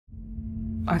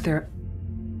Arthur,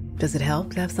 does it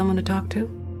help to have someone to talk to?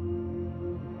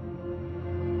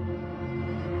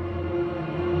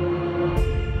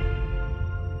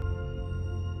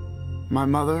 My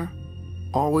mother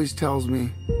always tells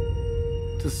me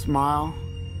to smile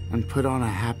and put on a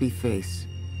happy face.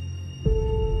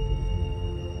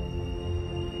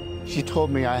 She told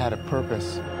me I had a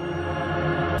purpose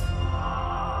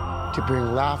to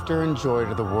bring laughter and joy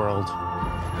to the world.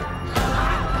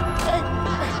 Hey,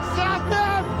 stop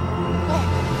them!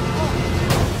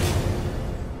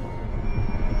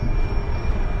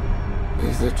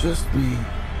 Is it just me?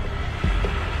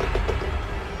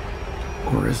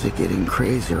 Or is it getting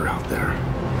crazier out there?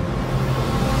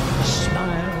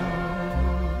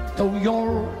 Smile, though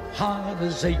your heart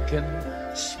is aching.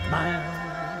 Smile,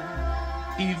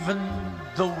 even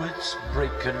though it's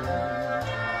breaking.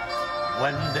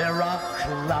 When there are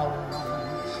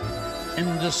clouds in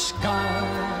the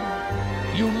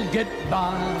sky, you'll get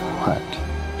by. What?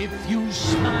 If you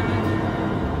smile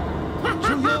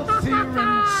through your fear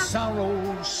and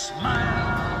sorrow,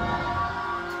 smile,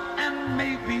 and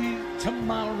maybe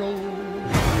tomorrow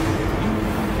you'll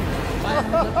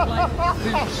find that life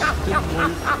is still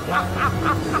worthwhile.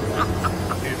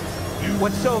 If you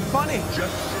What's so funny?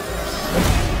 just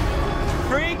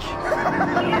Freak!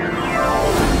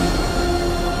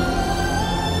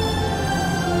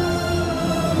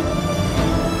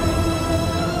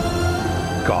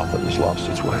 Gotham has lost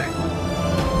its way.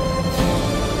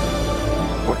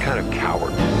 What kind of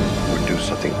coward would do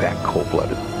something that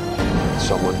cold-blooded?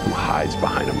 Someone who hides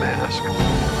behind a mask.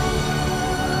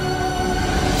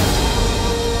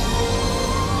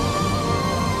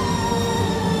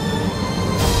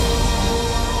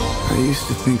 I used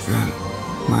to think that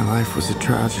my life was a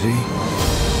tragedy.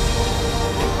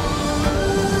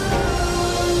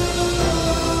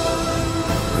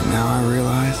 But now I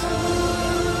realize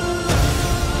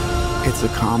it's a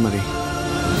comedy.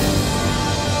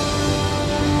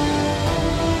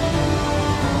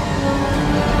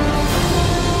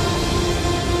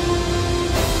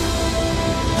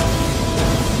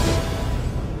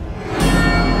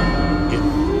 if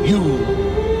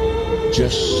you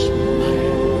just